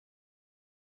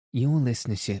Your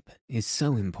listenership is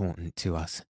so important to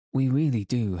us. We really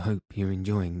do hope you're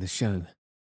enjoying the show.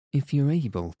 If you're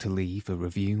able to leave a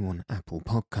review on Apple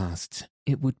Podcasts,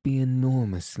 it would be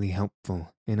enormously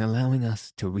helpful in allowing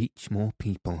us to reach more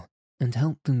people and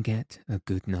help them get a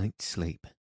good night's sleep.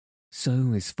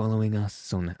 So is following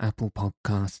us on Apple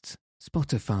Podcasts,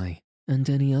 Spotify, and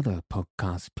any other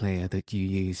podcast player that you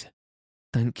use.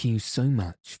 Thank you so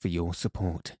much for your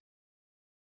support.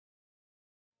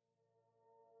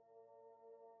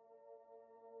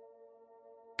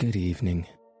 Good evening.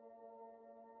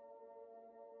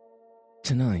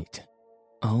 Tonight,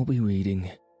 I'll be reading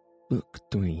Book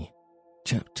 3,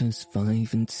 Chapters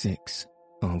 5 and 6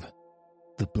 of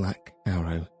The Black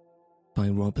Arrow by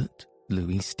Robert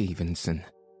Louis Stevenson.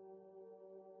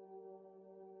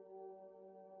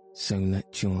 So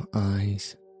let your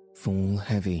eyes fall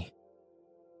heavy,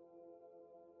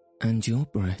 and your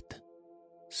breath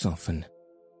soften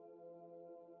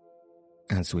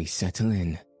as we settle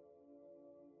in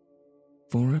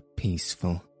for a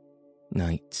peaceful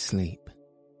night's sleep.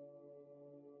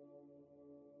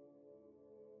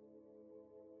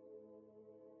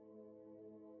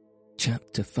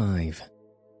 Chapter 5,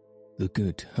 The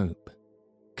Good Hope,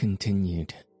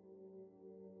 continued.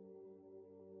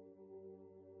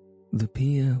 The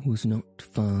pier was not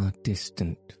far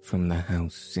distant from the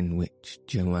house in which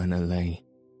Joanna lay.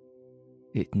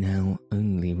 It now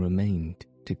only remained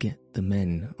to get the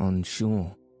men on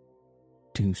shore,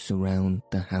 to surround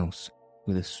the house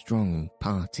with a strong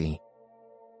party,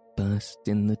 burst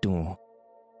in the door,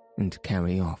 and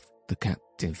carry off the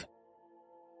captive.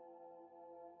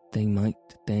 They might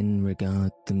then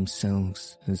regard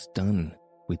themselves as done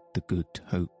with the Good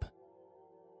Hope.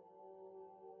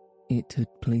 It had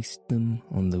placed them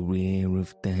on the rear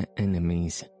of their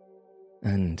enemies,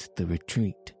 and the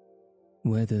retreat,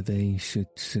 whether they should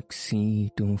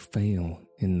succeed or fail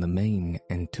in the main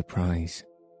enterprise,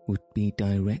 would be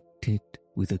directed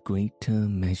with a greater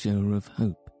measure of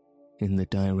hope in the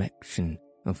direction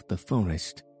of the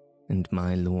forest and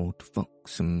my Lord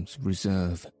Foxham's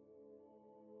reserve.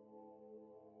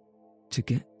 To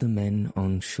get the men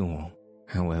on shore,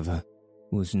 however,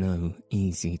 was no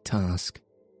easy task.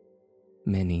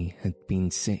 Many had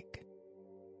been sick.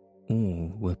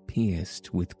 All were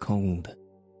pierced with cold.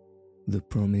 The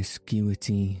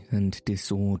promiscuity and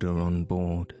disorder on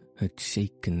board had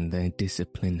shaken their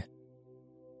discipline.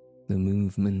 The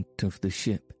movement of the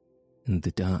ship and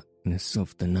the darkness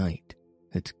of the night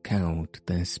had cowed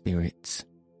their spirits.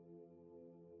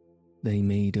 They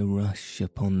made a rush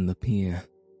upon the pier,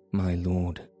 my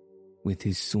lord, with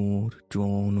his sword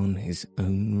drawn on his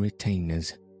own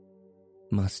retainers,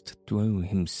 must throw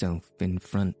himself in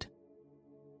front,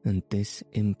 and this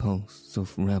impulse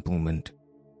of rabblement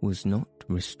was not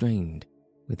restrained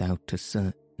without a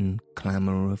certain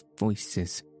clamour of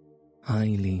voices,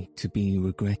 highly to be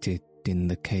regretted in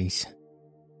the case.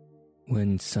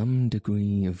 When some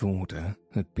degree of order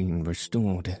had been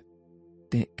restored,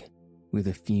 Dick, with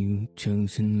a few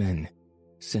chosen men,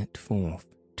 set forth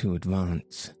to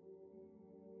advance.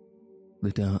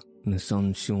 The darkness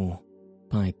on shore,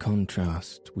 by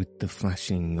contrast with the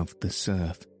flashing of the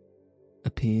surf,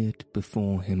 appeared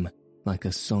before him like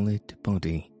a solid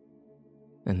body,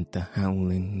 and the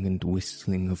howling and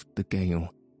whistling of the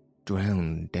gale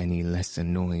drowned any lesser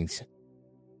noise.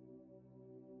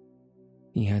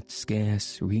 He had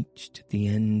scarce reached the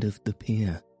end of the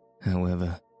pier,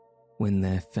 however, when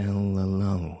there fell a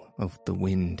lull of the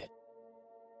wind,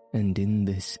 and in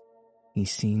this he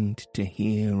seemed to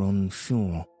hear on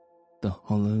shore the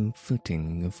hollow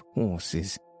footing of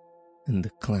horses and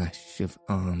the clash of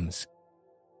arms.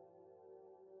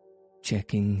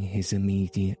 Checking his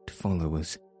immediate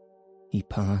followers, he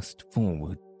passed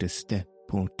forward a step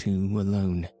or two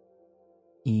alone,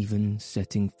 even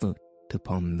setting foot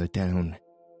upon the down.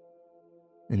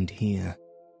 And here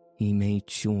he made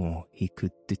sure he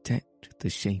could detect the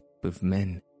shape of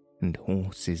men and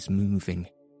horses moving.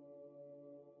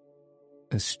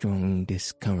 A strong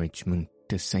discouragement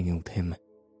assailed him.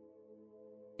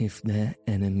 If their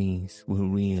enemies were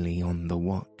really on the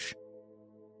watch,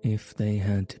 if they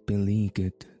had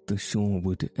beleaguered the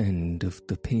shoreward end of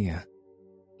the pier,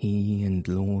 he and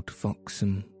Lord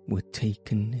Foxham were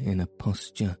taken in a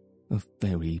posture of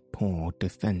very poor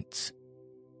defence.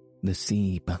 The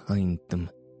sea behind them,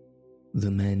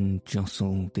 the men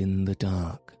jostled in the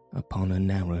dark upon a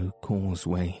narrow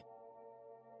causeway.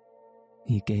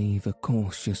 He gave a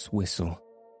cautious whistle,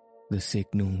 the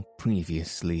signal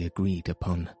previously agreed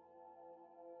upon.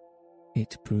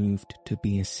 It proved to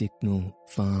be a signal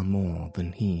far more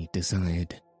than he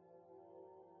desired.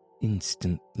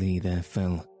 Instantly there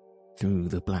fell, through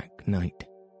the black night,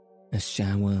 a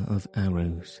shower of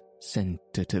arrows sent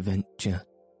at a venture,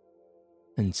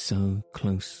 and so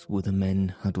close were the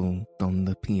men huddled on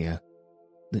the pier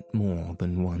that more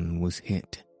than one was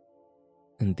hit,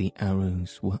 and the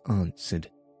arrows were answered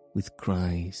with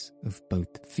cries of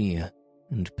both fear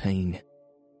and pain.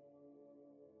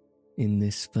 In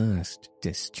this first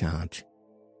discharge,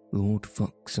 Lord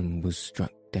Foxham was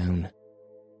struck down.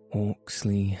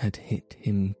 Hawksley had hit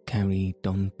him carried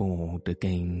on board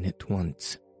again at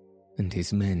once, and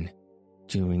his men,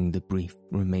 during the brief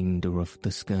remainder of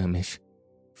the skirmish,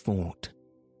 fought,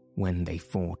 when they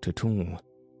fought at all,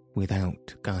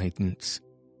 without guidance.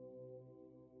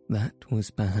 That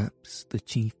was perhaps the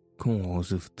chief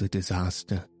cause of the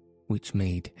disaster which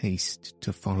made haste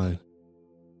to follow.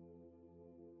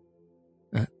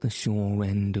 At the shore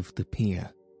end of the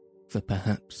pier, for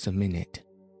perhaps a minute,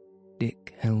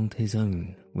 Dick held his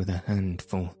own with a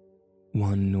handful.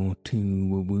 One or two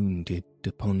were wounded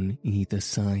upon either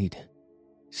side.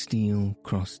 Steel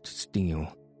crossed steel,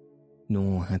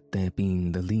 nor had there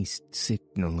been the least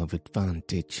signal of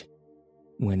advantage,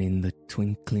 when in the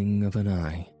twinkling of an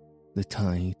eye the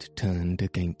tide turned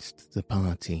against the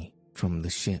party from the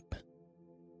ship.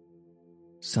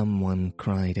 Someone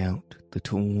cried out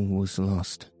that all was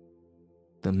lost.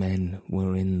 The men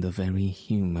were in the very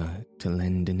humour to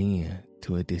lend an ear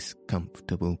to a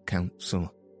discomfortable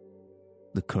counsel.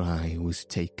 The cry was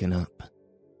taken up.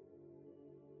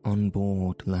 "On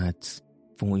board, lads,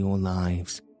 for your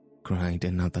lives," cried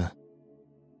another.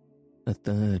 A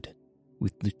third,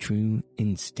 with the true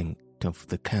instinct of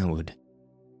the coward,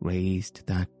 raised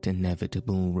that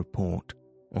inevitable report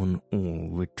on all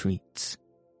retreats.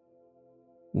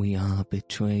 "We are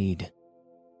betrayed."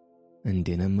 And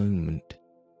in a moment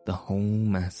the whole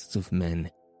mass of men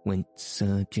went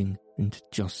surging and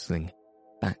jostling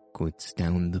backwards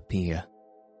down the pier,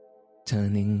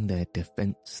 turning their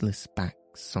defenceless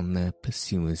backs on their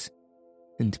pursuers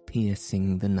and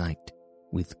piercing the night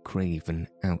with craven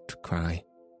outcry.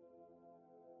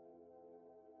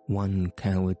 One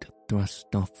coward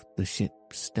thrust off the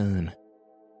ship's stern,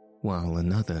 while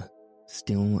another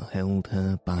still held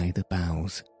her by the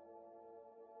bows.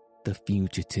 The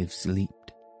fugitives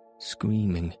leaped,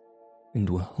 screaming, and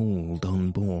were hauled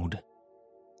on board,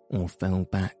 or fell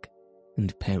back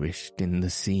and perished in the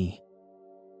sea.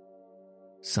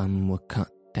 Some were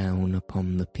cut down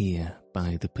upon the pier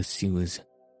by the pursuers.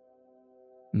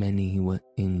 Many were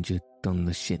injured on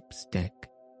the ship's deck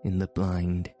in the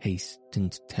blind haste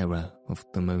and terror of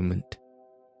the moment,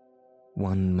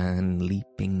 one man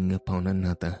leaping upon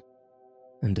another,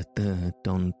 and a third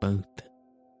on both.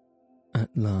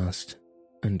 At last,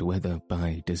 and whether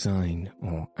by design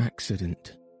or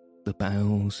accident, the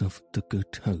bowels of the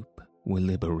Good Hope were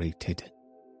liberated,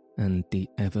 and the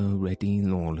ever-ready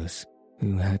Lawless,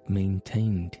 who had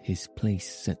maintained his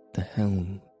place at the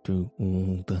helm through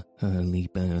all the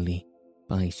hurly-burly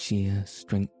by sheer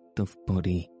strength of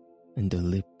body and a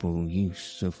liberal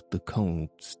use of the cold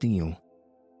steel,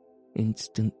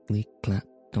 instantly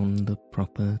clapped on the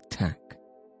proper tack.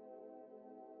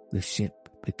 The ship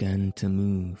began to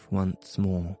move once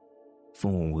more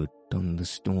forward on the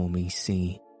stormy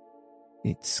sea,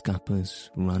 its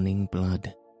scuppers running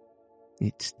blood,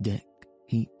 its deck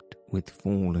heaped with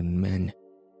fallen men,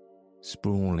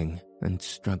 sprawling and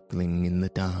struggling in the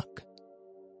dark.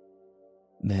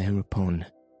 Thereupon,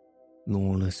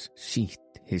 Lawless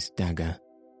sheathed his dagger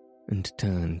and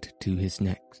turned to his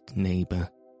next neighbour.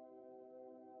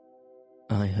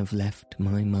 "I have left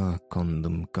my mark on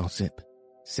them, gossip,"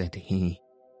 said he,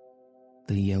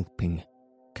 "the yelping,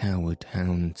 coward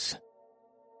hounds."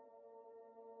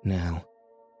 Now,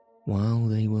 while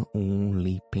they were all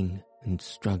leaping and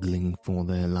struggling for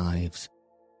their lives,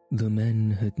 the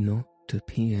men had not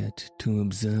appeared to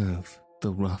observe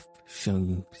the rough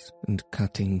shoves and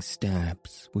cutting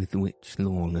stabs with which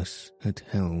Lawless had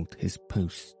held his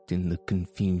post in the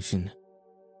confusion.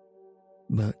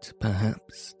 But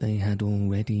perhaps they had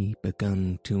already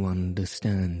begun to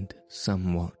understand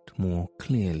somewhat more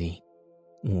clearly,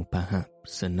 or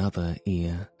perhaps another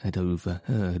ear had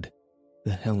overheard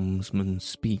the helmsman's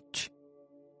speech.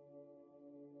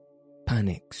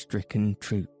 Panic-stricken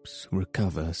troops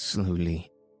recover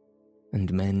slowly,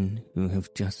 and men who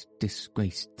have just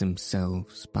disgraced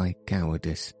themselves by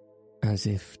cowardice, as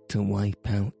if to wipe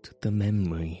out the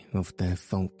memory of their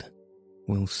fault,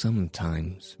 will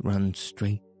sometimes run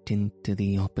straight into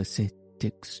the opposite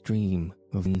extreme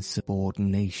of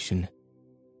insubordination.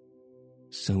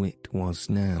 So it was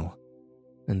now,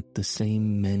 and the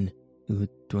same men who had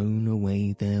thrown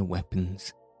away their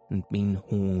weapons and been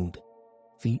hauled,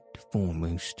 feet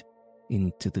foremost,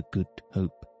 into the Good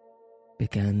Hope,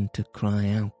 began to cry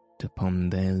out upon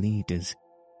their leaders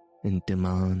and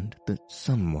demand that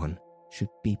someone should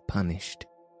be punished.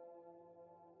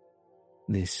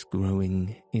 This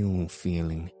growing ill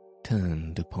feeling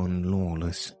turned upon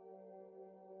Lawless.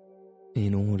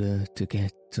 In order to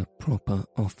get a proper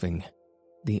offing,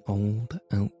 the old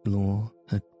outlaw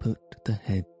had put the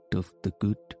head of the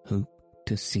Good Hope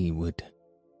to seaward.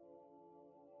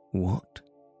 "What?"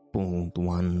 bawled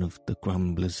one of the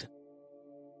grumblers.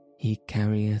 "He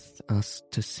carrieth us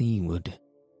to seaward."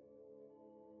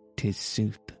 "'Tis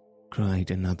sooth,"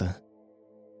 cried another.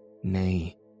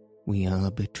 "Nay, we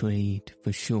are betrayed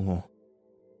for sure."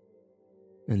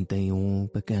 And they all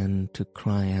began to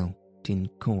cry out in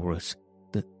chorus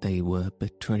that they were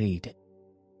betrayed,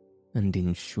 and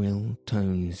in shrill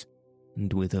tones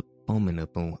and with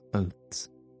abominable oaths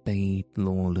bade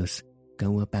Lawless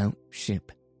go about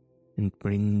ship and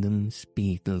bring them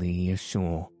speedily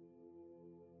ashore.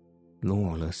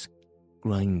 Lawless,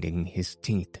 grinding his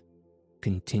teeth,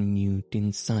 continued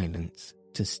in silence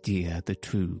to steer the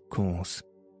true course,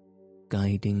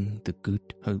 guiding the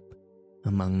Good Hope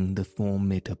among the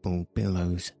formidable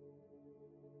billows.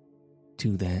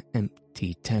 To their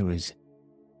empty terrors,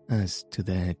 as to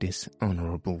their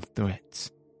dishonourable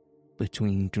threats,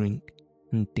 between drink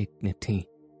and dignity,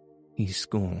 he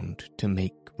scorned to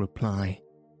make reply.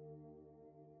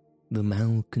 The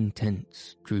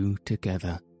malcontents drew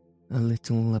together a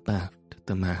little abaft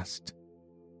the mast,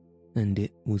 and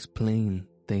it was plain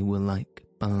they were like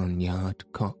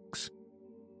barnyard cocks,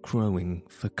 crowing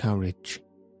for courage.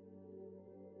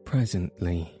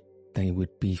 Presently they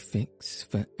would be fixed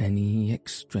for any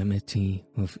extremity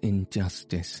of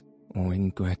injustice or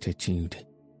ingratitude.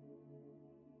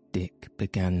 Dick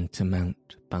began to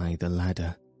mount by the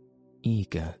ladder,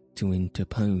 eager to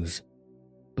interpose,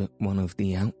 but one of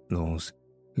the outlaws,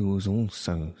 who was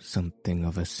also something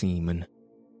of a seaman,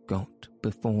 got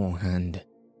beforehand.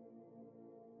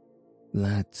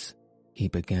 "Lads," he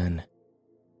began,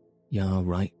 "y'are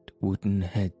right wooden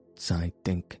heads, I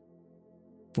think.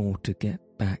 For to get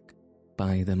back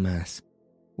by the mass,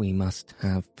 we must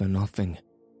have an offing,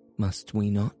 must we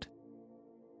not?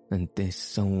 And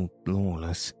this old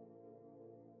Lawless."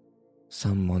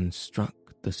 Someone struck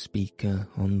the speaker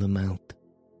on the mouth,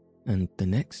 and the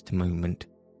next moment,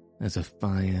 as a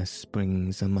fire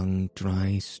springs among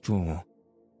dry straw,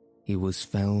 he was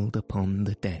felled upon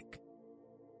the deck,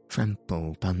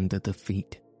 trampled under the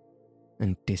feet,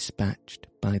 and dispatched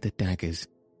by the daggers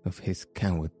of his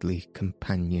cowardly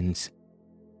companions.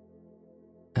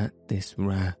 At this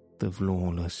wrath of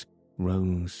Lawless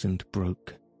rose and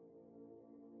broke.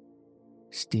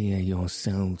 "Steer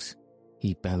yourselves,"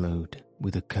 he bellowed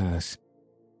with a curse,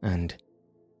 and,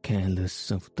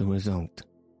 careless of the result,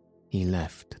 he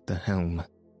left the helm.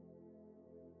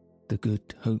 The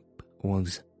Good Hope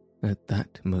was, at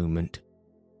that moment,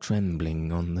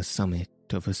 trembling on the summit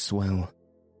of a swell.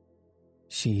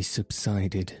 She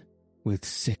subsided with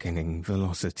sickening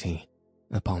velocity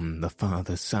upon the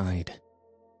farther side.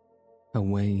 A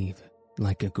wave,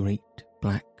 like a great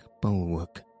black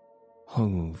bulwark,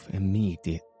 hove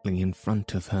immediately in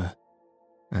front of her,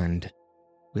 and,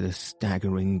 with a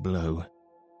staggering blow,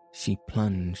 she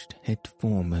plunged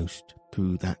head-foremost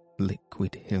through that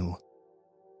liquid hill.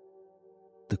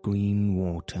 The green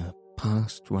water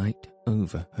passed right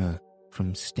over her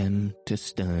from stem to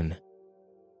stern,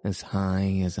 as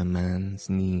high as a man's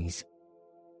knees.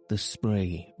 The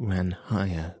spray ran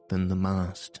higher than the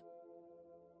mast,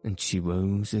 and she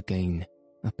rose again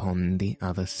upon the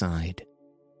other side,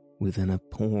 with an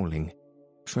appalling,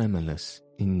 tremulous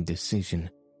indecision,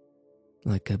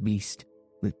 like a beast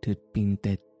that had been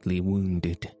deadly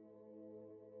wounded.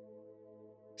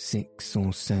 6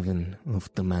 or 7 of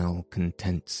the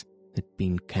malcontents had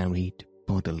been carried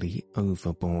bodily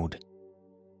overboard,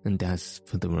 and as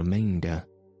for the remainder,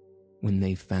 when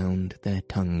they found their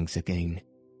tongues again,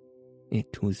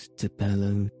 it was to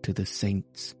bellow to the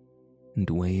saints and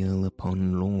wail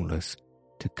upon Lawless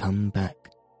to come back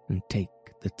and take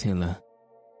the tiller.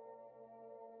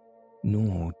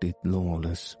 Nor did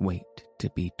Lawless wait to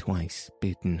be twice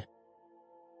bidden.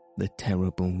 The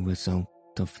terrible result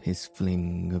of his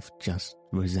fling of just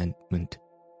resentment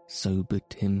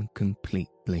sobered him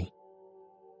completely.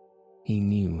 He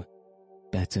knew,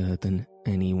 better than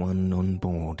anyone on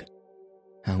board,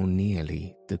 how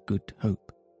nearly the Good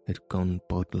Hope had gone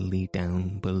bodily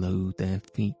down below their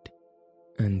feet,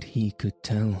 and he could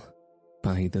tell,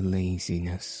 by the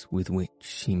laziness with which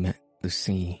she met the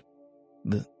sea,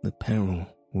 that the peril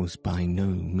was by no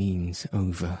means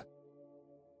over.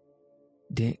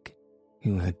 Dick,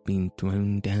 who had been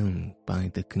thrown down by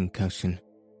the concussion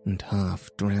and half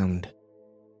drowned,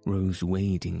 rose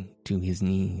wading to his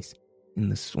knees in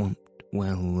the swamped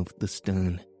well of the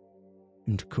stern,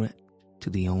 and crept to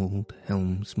the old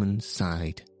helmsman's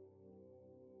side.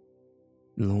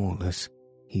 "Lawless,"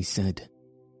 he said,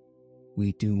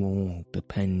 "we do all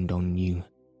depend on you.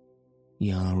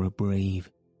 Ye are a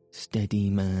brave, steady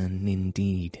man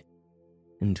indeed,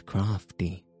 and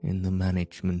crafty in the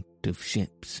management of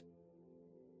ships.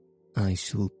 I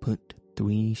shall put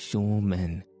 3 sure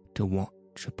men to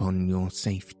watch upon your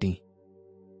safety."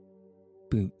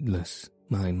 "Bootless,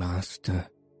 my master,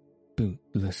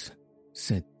 bootless,"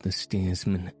 said the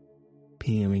steersman,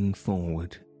 peering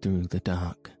forward through the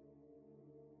dark.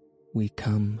 "We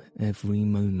come every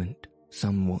moment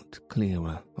somewhat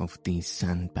clearer of these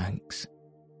sandbanks.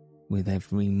 With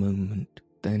every moment,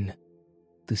 then,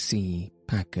 the sea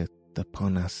packeth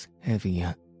upon us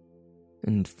heavier,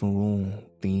 and for all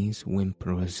these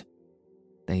whimperers,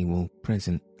 they will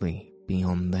presently be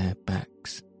on their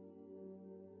backs.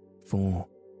 For,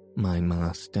 my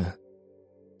master,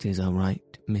 'tis a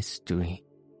right mystery,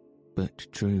 but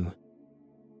true,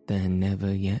 there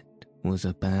never yet was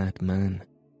a bad man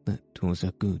that was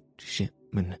a good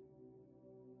shipman.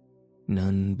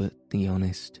 None but the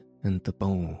honest and the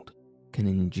bold can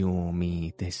endure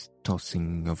me this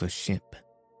tossing of a ship."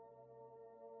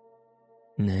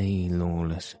 "Nay,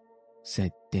 Lawless,"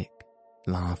 said Dick,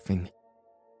 laughing,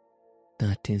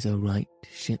 "that is a right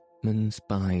shipman's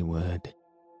byword,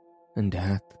 and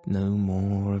hath no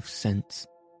more of sense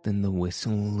than the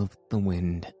whistle of the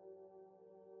wind.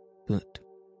 But,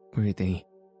 prithee,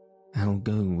 how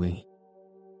go we?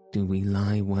 Do we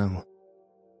lie well?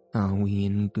 Are we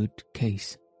in good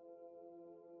case?"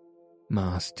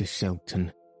 "Master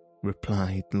Shelton,"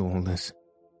 replied Lawless,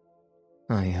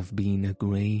 "I have been a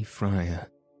grey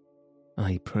friar.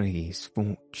 I praise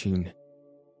fortune,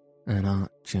 an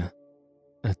archer,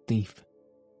 a thief,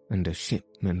 and a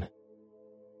shipman.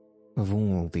 Of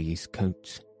all these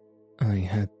coats, I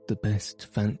had the best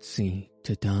fancy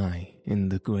to die in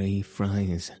the Grey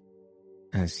Friars,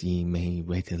 as ye may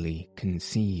readily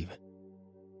conceive,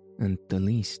 and the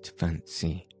least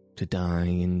fancy to die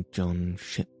in John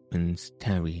Shipman's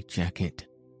tarry jacket,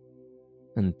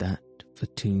 and that for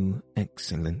 2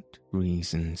 excellent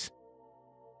reasons.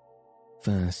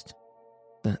 First,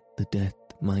 that the death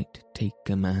might take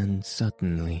a man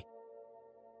suddenly,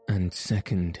 and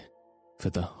second, for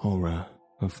the horror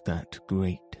of that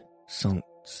great salt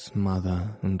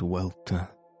smother and welter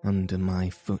under my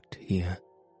foot here,"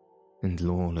 and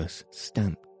Lawless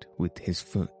stamped with his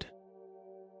foot.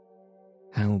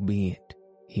 "Howbeit,"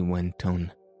 he went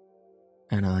on,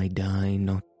 "an I die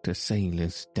not a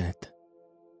sailor's death,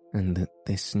 and that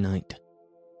this night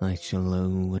I shall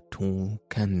owe a tall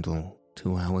candle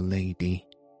to Our Lady."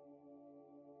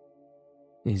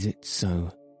 "Is it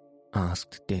so?"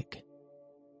 asked Dick.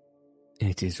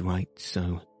 "It is right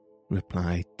so,"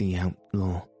 replied the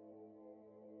outlaw.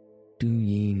 "Do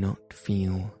ye not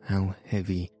feel how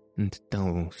heavy and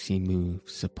dull she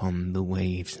moves upon the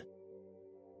waves?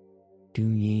 Do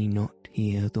ye not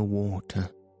hear the water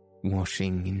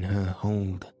washing in her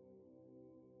hold?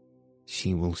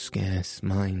 She will scarce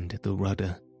mind the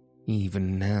rudder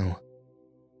even now.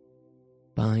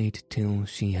 Bide till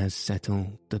she has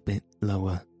settled a bit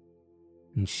lower,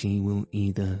 and she will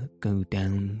either go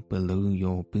down below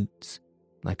your boots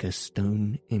like a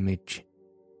stone image,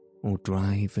 or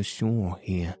drive ashore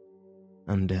here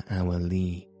under our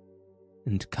lee,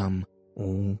 and come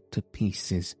all to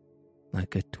pieces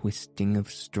like a twisting of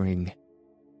string."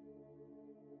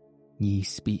 "Ye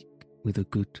speak with a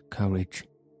good courage,"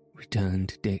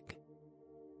 returned Dick.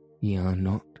 "Ye are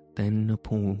not then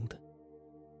appalled?"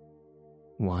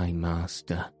 "Why,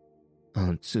 master,"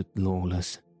 answered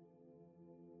Lawless,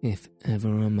 "if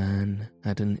ever a man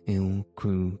had an ill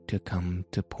crew to come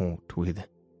to port with,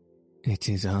 it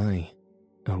is I,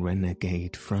 a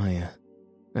renegade friar,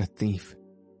 a thief,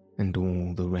 and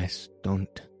all the rest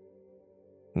on't.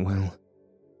 Well,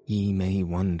 ye may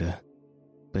wonder,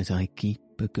 but I keep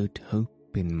a good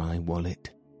hope in my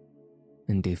wallet,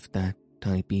 and if that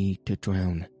I be to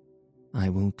drown, I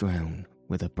will drown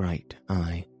with a bright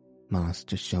eye,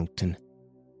 Master Shelton,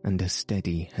 and a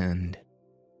steady hand."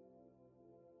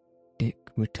 Dick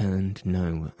returned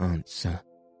no answer,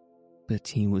 but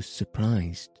he was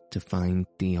surprised to find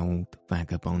the old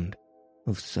vagabond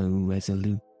of so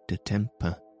resolute a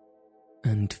temper,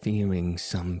 and fearing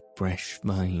some fresh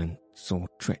violence or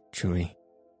treachery,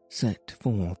 set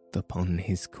forth upon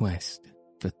his quest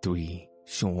for 3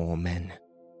 sure men.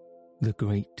 The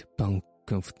great bulk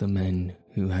of the men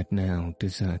who had now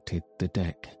deserted the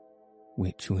deck,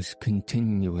 which was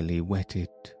continually wetted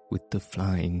with the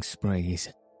flying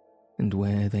sprays, and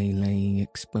where they lay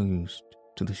exposed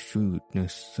to the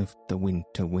shrewdness of the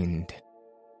winter wind.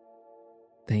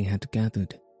 They had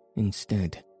gathered,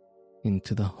 instead,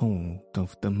 into the hold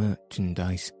of the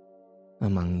merchandise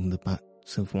among the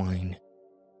butts of wine,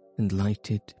 and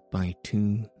lighted by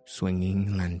 2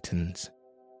 swinging lanterns.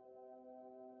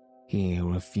 Here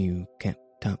a few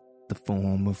kept up the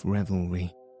form of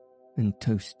revelry, and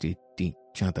toasted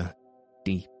each other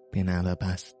deep in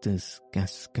Alabaster's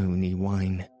Gascony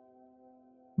wine.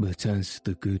 But as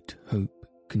the Good Hope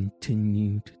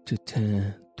continued to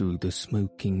tear through the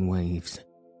smoking waves,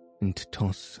 and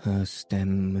toss her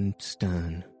stem and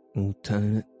stern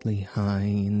alternately high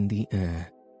in the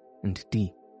air and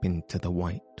deep into the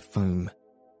white foam,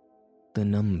 the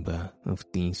number of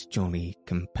these jolly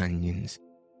companions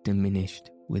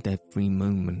diminished with every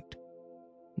moment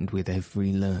and with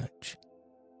every lurch.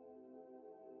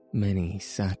 Many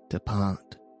sat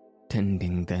apart,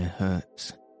 tending their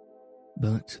hurts,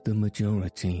 but the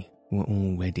majority were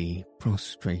already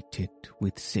prostrated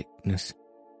with sickness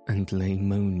and lay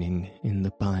moaning in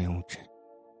the bilge.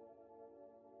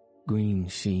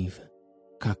 Greensheave,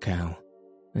 Cuckow,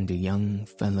 and a young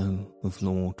fellow of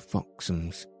Lord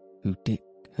Foxham's, who Dick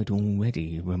had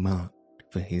already remarked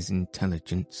for his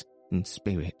intelligence and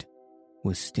spirit,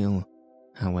 were still,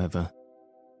 however,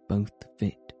 both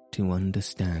fit to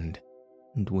understand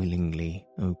and willingly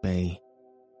obey.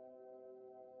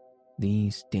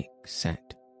 These Dick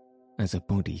set, as a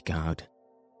bodyguard,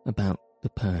 about the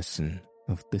person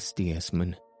of the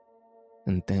steersman,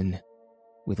 and then,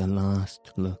 with a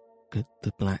last look at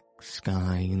the black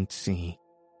sky and sea,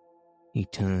 he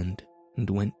turned and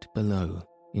went below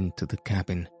into the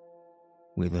cabin,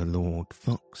 whither Lord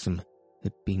Foxham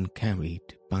had been carried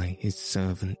by his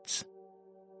servants.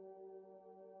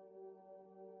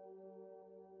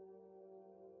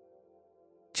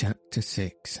 Chapter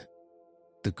 6.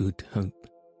 The Good Hope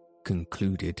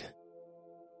concluded.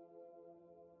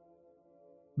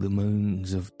 The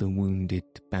moans of the wounded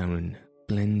Baron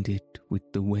blended with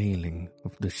the wailing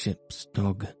of the ship's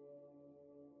dog.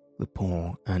 The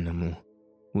poor animal,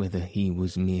 whether he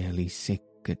was merely sick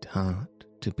at heart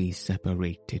to be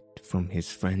separated from his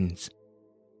friends,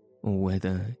 or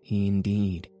whether he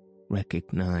indeed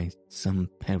recognized some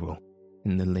peril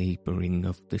in the labouring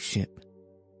of the ship,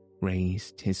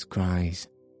 raised his cries,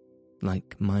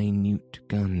 like minute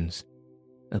guns,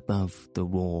 above the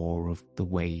roar of the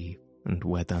wave and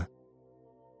weather,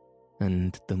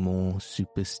 and the more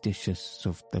superstitious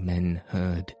of the men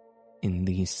heard in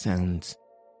these sounds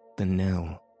the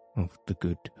knell of the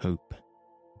Good Hope.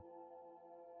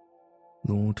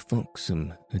 Lord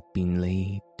Foxham had been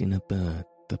laid in a berth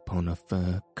upon a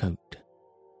fur coat.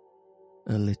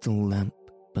 A little lamp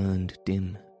burned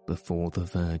dim before the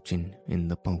Virgin in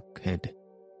the bulkhead,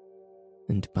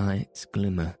 and by its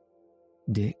glimmer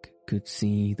Dick could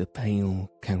see the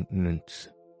pale countenance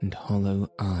and hollow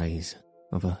eyes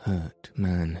of a hurt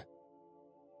man.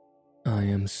 "I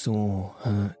am sore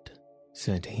hurt,"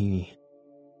 said he.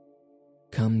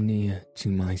 "Come near to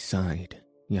my side,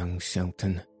 young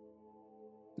Shelton.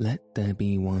 Let there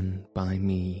be one by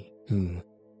me who,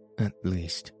 at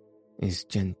least, is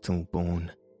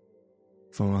gentle-born,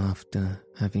 for after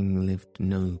having lived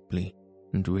nobly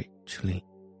and richly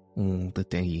all the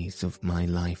days of my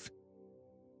life,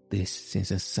 this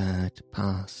is a sad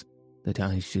pass that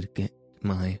I should get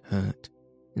my hurt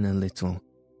in a little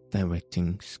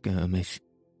ferreting skirmish,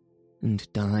 and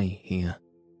die here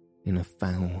in a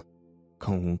foul,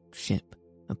 cold ship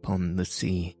upon the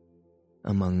sea,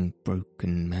 among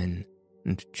broken men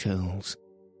and churls."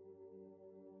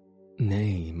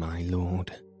 "Nay, my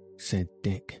lord," said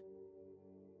Dick,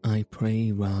 "I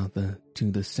pray rather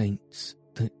to the saints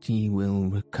that ye will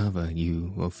recover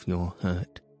you of your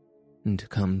hurt, and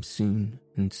come soon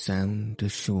and sound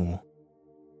ashore."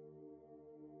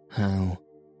 "How?"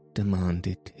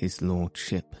 demanded his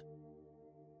lordship.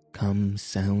 "Come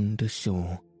sound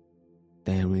ashore.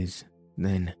 There is,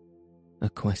 then, a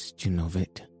question of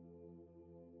it.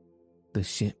 The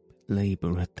ship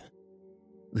laboureth.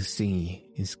 The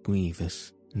sea is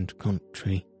grievous and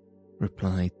contrary,"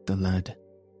 replied the lad.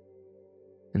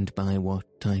 "And by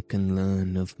what I can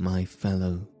learn of my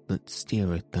fellow that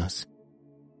steereth us,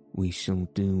 we shall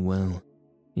do well,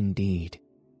 indeed,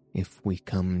 if we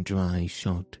come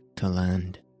dry-shod to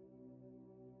land."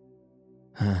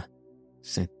 "Ha,"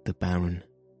 said the Baron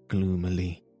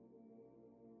gloomily,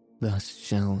 "thus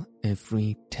shall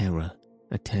every terror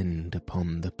attend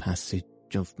upon the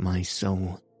passage of my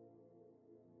soul.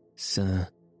 Sir,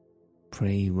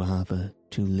 pray rather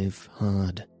to live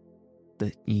hard,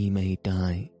 that ye may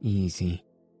die easy,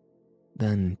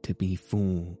 than to be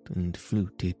fooled and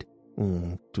fluted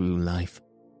all through life,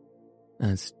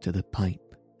 as to the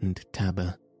pipe and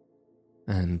tabor,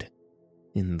 and,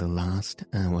 in the last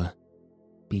hour,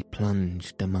 be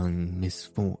plunged among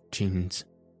misfortunes.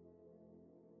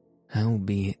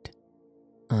 Howbeit,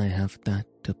 I have that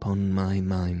upon my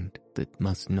mind that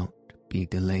must not be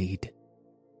delayed.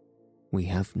 We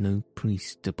have no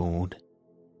priest aboard.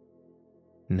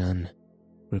 None,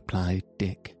 replied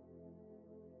Dick.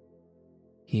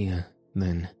 Here,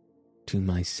 then, to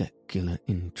my secular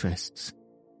interests,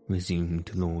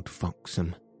 resumed Lord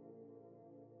Foxham.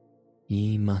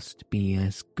 Ye must be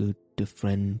as good a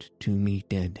friend to me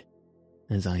dead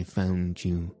as I found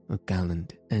you a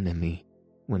gallant enemy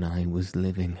when I was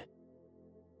living.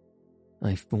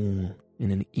 I fall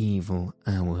in an evil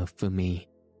hour for me,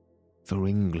 for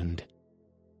England,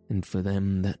 and for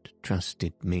them that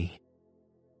trusted me.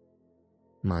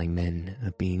 My men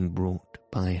are being brought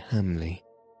by Hamley,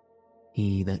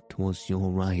 he that was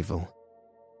your rival.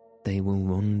 They will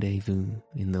rendezvous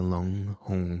in the long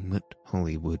holm at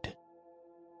Hollywood.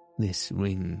 This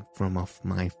ring from off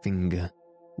my finger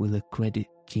will accredit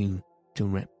you to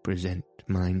represent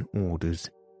mine orders,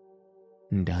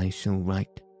 and I shall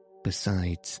write,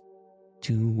 besides,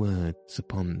 2 words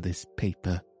upon this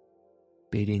paper,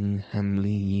 bidding Hamley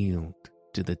yield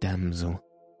to the damsel.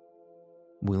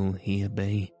 Will he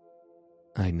obey?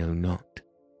 I know not.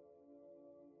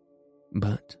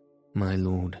 But, my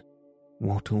lord,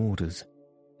 what orders?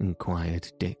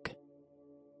 Inquired Dick.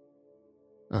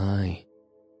 Aye,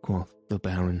 quoth the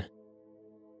Baron.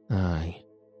 Aye,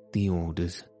 the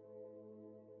orders.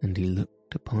 And he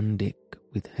looked upon Dick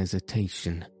with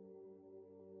hesitation.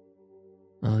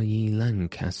 Are ye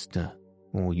Lancaster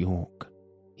or York?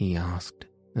 He asked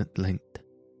at length.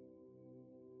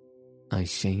 I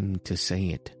shame to say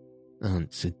it,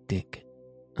 answered Dick.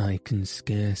 I can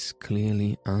scarce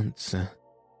clearly answer,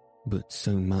 but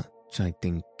so much I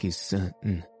think is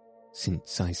certain,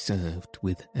 since I served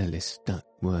with Ellis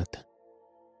Duckworth.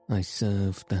 I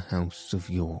served the House of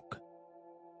York.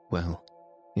 Well,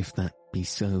 if that be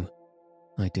so,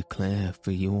 I declare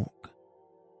for York.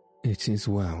 It is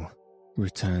well,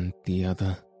 returned the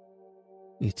other.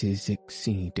 It is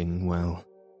exceeding well,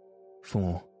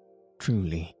 for,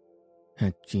 truly,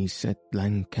 had ye said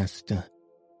Lancaster,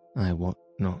 I wot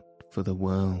not for the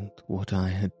world what I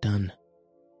had done.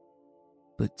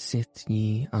 But sith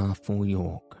ye are for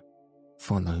York,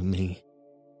 follow me.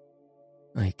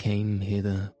 I came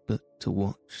hither but to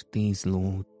watch these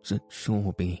lords at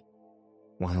Shoreby,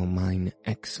 while mine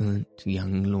excellent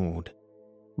young lord,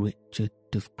 Richard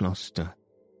of Gloucester,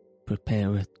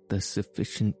 prepareth the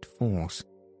sufficient force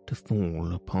to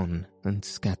fall upon and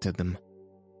scatter them.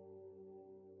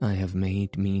 I have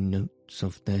made me notes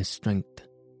of their strength,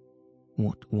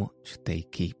 what watch they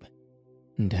keep,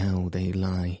 and how they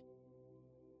lie,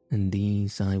 and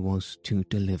these I was to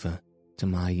deliver to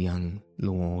my young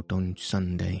lord on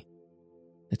Sunday,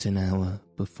 at an hour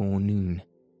before noon,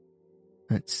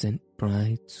 at St.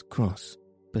 Bride's Cross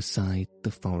beside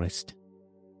the forest.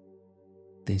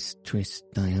 This tryst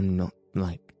I am not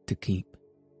like to keep,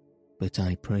 but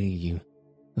I pray you,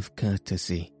 of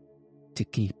courtesy, to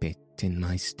keep it in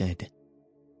my stead,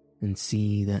 and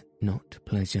see that not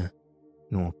pleasure,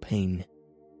 nor pain,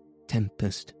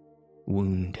 tempest,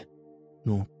 wound,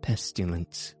 nor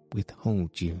pestilence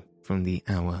withhold you from the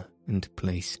hour and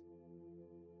place.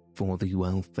 For the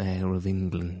welfare of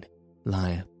England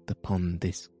lieth upon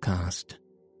this cast.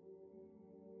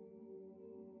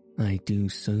 I do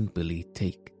soberly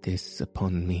take this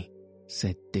upon me,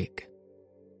 said Dick,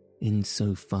 in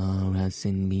so far as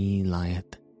in me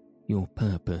lieth, your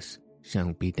purpose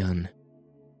shall be done.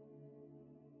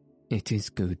 It is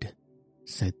good,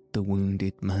 said the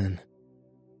wounded man.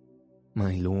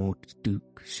 My Lord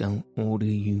Duke shall order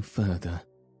you further,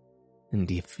 and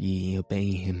if ye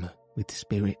obey him with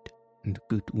spirit and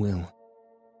good will,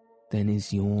 then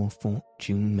is your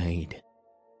fortune made.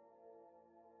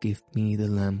 Give me the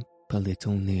lamp a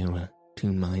little nearer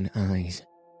to mine eyes,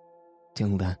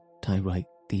 till that I write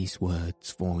these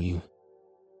words for you.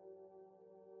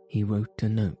 He wrote a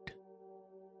note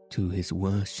to his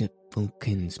worshipful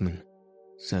kinsman,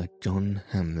 Sir John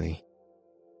Hamley,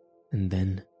 and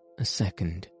then a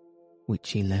second,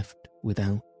 which he left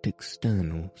without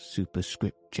external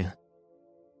superscripture.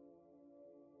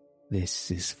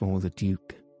 This is for the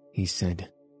Duke, he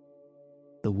said.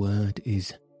 The word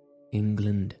is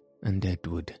England and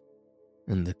Edward,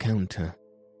 and the counter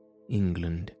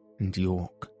England and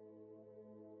York.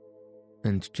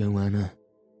 And Joanna,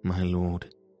 my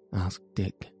lord, asked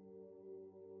Dick.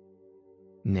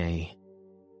 Nay,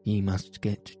 ye must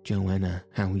get Joanna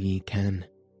how ye can,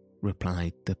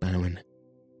 replied the Baron.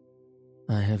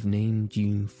 I have named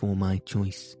you for my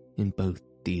choice in both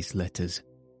these letters,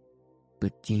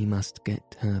 but ye must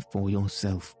get her for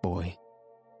yourself, boy.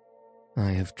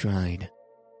 I have tried,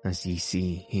 as ye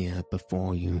see here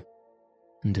before you,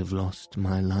 and have lost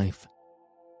my life.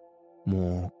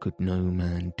 More could no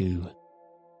man do.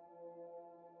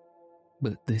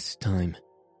 But this time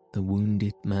the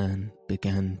wounded man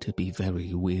began to be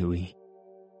very weary,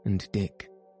 and Dick,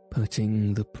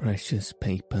 putting the precious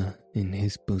paper in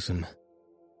his bosom,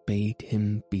 bade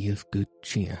him be of good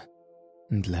cheer,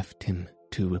 and left him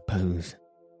to repose.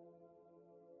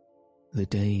 The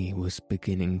day was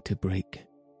beginning to break,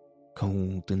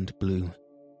 cold and blue,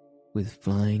 with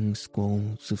flying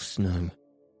squalls of snow.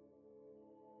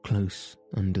 Close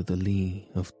under the lee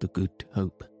of the Good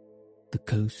Hope, the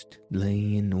coast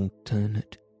lay in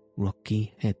alternate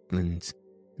rocky headlands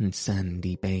and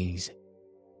sandy bays,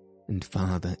 and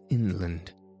farther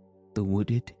inland the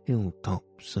wooded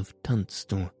hilltops of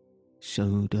Tunstall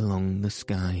showed along the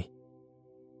sky.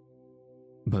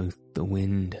 Both the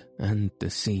wind and the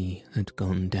sea had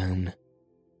gone down,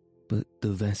 but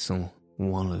the vessel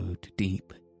wallowed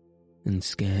deep and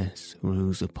scarce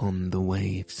rose upon the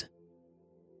waves.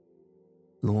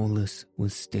 Lawless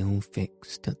was still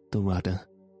fixed at the rudder,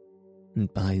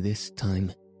 and by this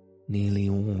time nearly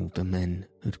all the men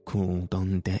had crawled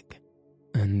on deck,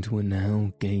 and were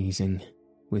now gazing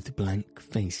with blank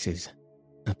faces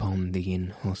upon the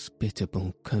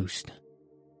inhospitable coast.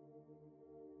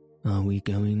 "Are we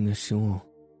going ashore?"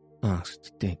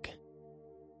 asked Dick.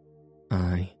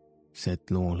 "Aye," said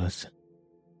Lawless,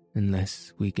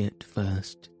 "unless we get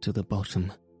first to the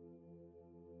bottom."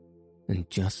 And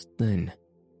just then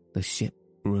the ship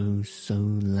rose so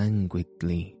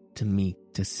languidly to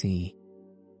meet a sea,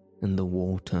 and the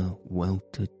water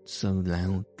weltered so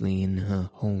loudly in her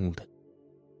hold,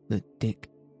 that Dick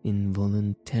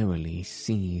involuntarily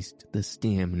seized the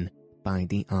steersman by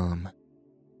the arm.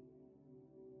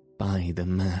 "By the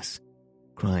mass,"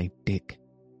 cried Dick,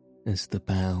 as the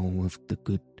bow of the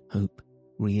Good Hope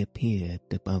reappeared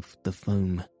above the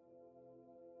foam,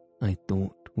 "I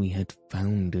thought we had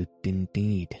foundered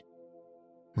indeed.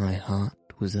 My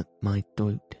heart was at my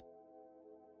throat."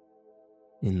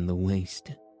 In the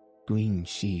waist,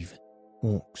 Greensheave,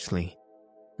 Hawksley,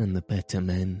 and the better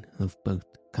men of both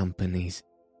companies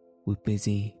were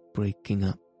busy breaking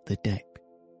up the deck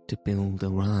to build a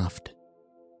raft,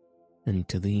 and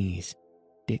to these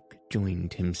Dick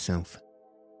joined himself,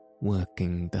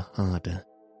 working the harder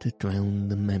to drown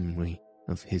the memory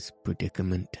of his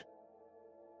predicament.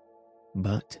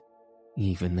 But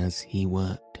even as he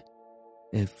worked,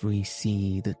 every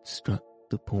sea that struck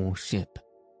the poor ship,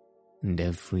 and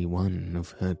every one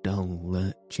of her dull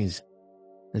lurches,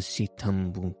 as she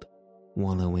tumbled,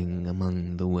 wallowing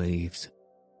among the waves,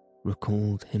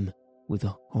 recalled him with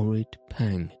a horrid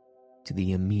pang to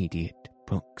the immediate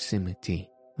proximity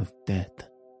of death.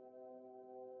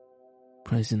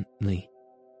 Presently,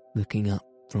 looking up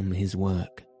from his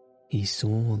work, he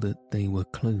saw that they were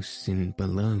close in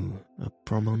below a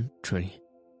promontory,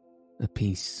 a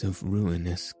piece of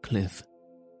ruinous cliff,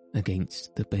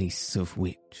 against the base of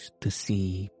which the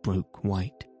sea broke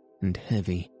white and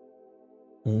heavy,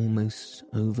 almost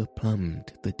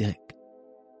overplumbed the deck,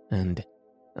 and,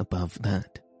 above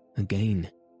that, again,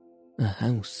 a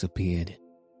house appeared,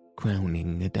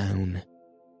 crowning a down.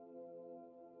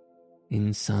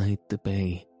 Inside the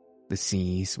bay, the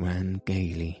seas ran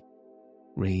gaily,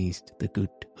 raised the Good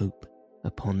Hope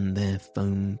upon their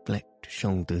foam-flecked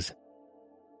shoulders,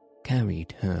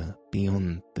 carried her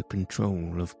beyond the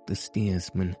control of the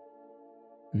steersman,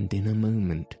 and in a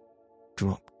moment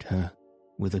dropped her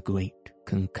with a great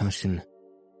concussion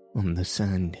on the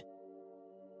sand,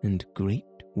 and great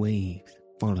waves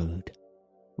followed,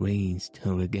 raised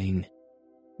her again,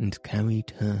 and carried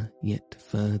her yet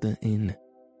further in,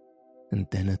 and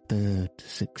then a third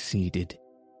succeeded,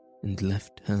 and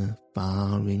left her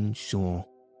far inshore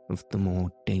of the more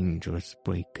dangerous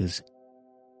breakers,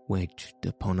 wedged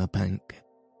upon a bank.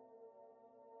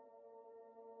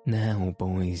 "Now,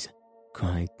 boys,"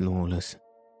 cried Lawless,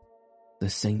 "the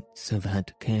saints have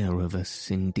had care of us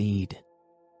indeed.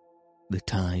 The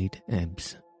tide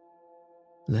ebbs.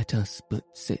 Let us but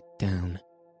sit down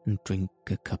and drink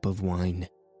a cup of wine,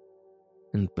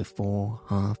 and before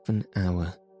half an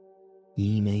hour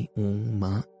ye may all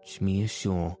march me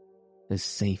ashore as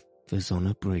safe as on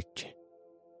a bridge."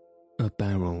 A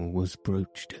barrel was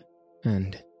broached,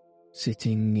 and,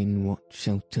 sitting in what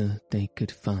shelter they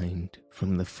could find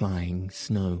from the flying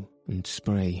snow and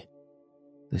spray,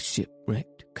 the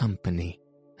shipwrecked company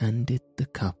handed the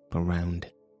cup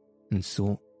around and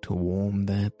sought to warm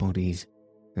their bodies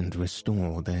and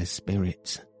restore their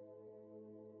spirits.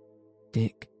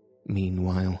 Dick,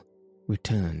 meanwhile,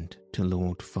 returned to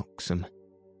Lord Foxham,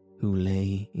 who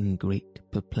lay in great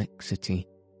perplexity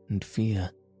and fear,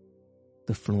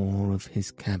 the floor of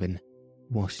his cabin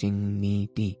washing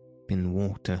knee-deep in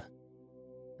water,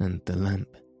 and the lamp,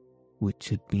 which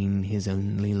had been his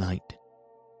only light,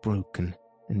 broken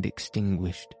and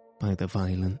extinguished by the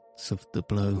violence of the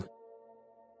blow.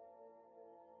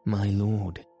 "My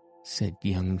lord," said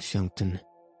young Shelton,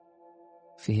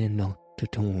 "fear not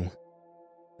at all.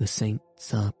 The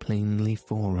saints are plainly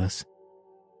for us.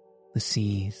 The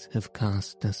seas have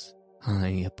cast us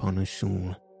high upon a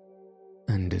shore,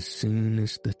 and as soon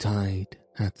as the tide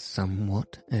hath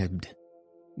somewhat ebbed,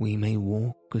 we may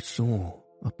walk ashore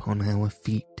upon our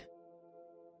feet."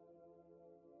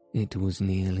 It was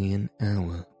nearly an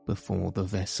hour before the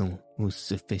vessel was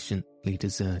sufficiently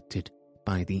deserted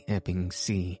by the ebbing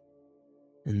sea,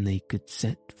 and they could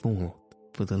set forth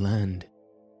for the land,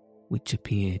 which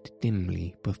appeared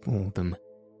dimly before them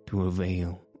through a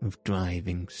veil of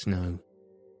driving snow.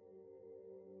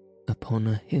 Upon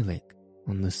a hillock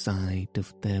on the side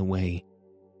of their way,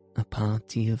 a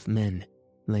party of men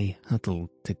lay huddled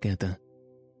together,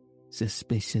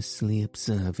 suspiciously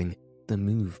observing the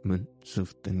movements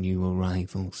of the new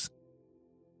arrivals.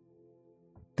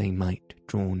 "They might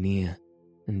draw near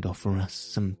and offer us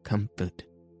some comfort,"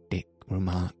 Dick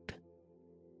remarked.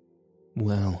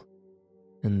 "Well,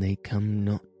 and they come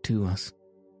not to us.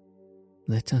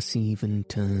 Let us even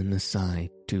turn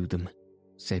aside to them,"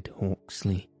 said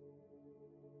Hawksley.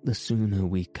 "The sooner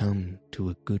we come to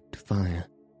a good fire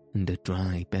and a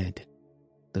dry bed,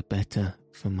 the better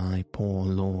for my poor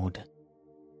lord."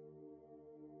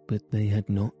 But they had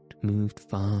not moved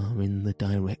far in the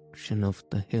direction of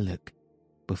the hillock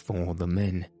before the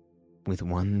men, with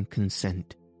one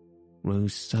consent,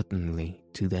 rose suddenly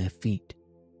to their feet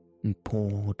and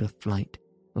poured a flight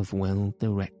of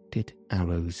well-directed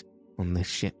arrows on the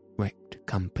shipwrecked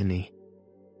company.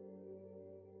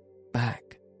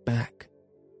 "Back, back,"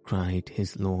 cried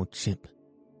his lordship.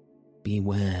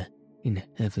 "Beware, in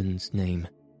heaven's name,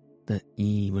 that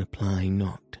ye reply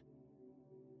not."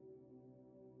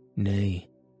 "Nay,"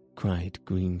 cried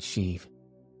Greensheve,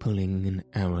 pulling an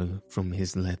arrow from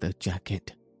his leather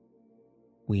jacket.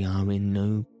 "We are in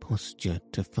no posture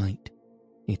to fight,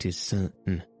 it is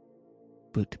certain,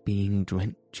 but being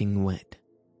drenching wet,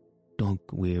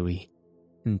 dog-weary,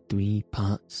 and 3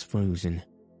 parts frozen,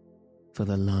 for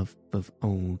the love of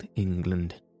old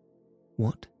England,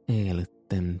 what aileth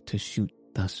them to shoot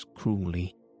thus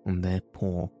cruelly on their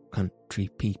poor country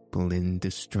people in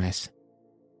distress?"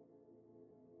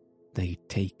 "They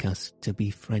take us to be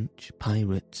French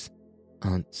pirates,"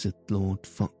 answered Lord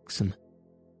Foxham.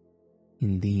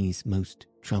 "In these most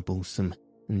troublesome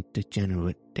and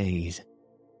degenerate days,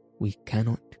 we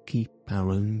cannot keep our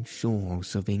own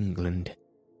shores of England,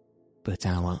 but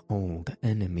our old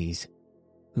enemies,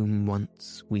 whom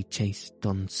once we chased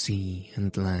on sea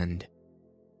and land,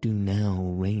 do now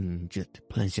range at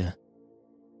pleasure,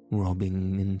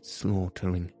 robbing and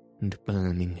slaughtering and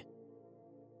burning.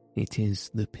 It is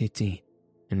the pity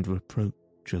and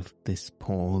reproach of this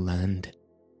poor land."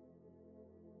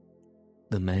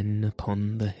 The men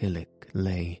upon the hillock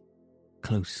lay,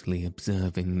 closely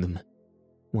observing them,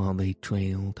 while they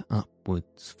trailed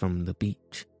upwards from the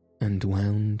beach and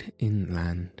wound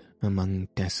inland among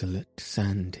desolate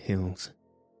sand hills.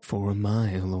 For a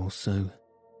mile or so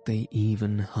they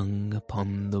even hung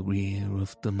upon the rear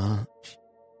of the march,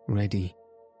 ready,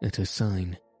 at a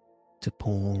sign, to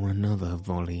pour another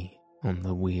volley on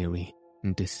the weary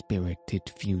and dispirited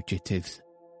fugitives.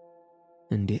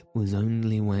 And it was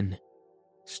only when,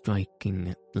 striking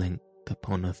at length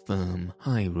upon a firm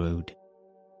high road,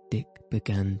 Dick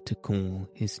began to call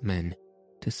his men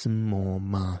to some more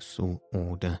martial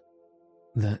order,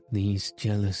 that these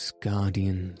jealous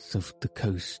guardians of the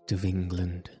coast of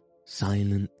England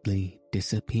silently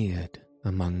disappeared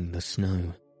among the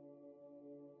snow.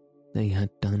 They had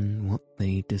done what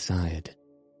they desired.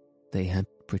 They had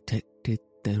protected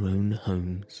their own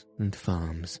homes and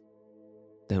farms,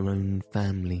 their own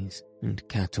families and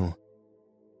cattle,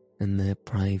 and their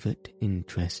private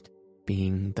interest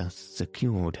being thus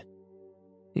secured,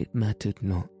 it mattered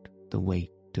not the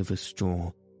weight of a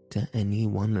straw to any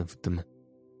one of them,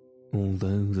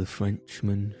 although the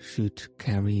Frenchman should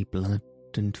carry blood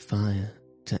and fire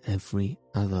to every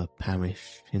other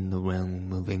parish in the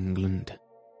realm of England.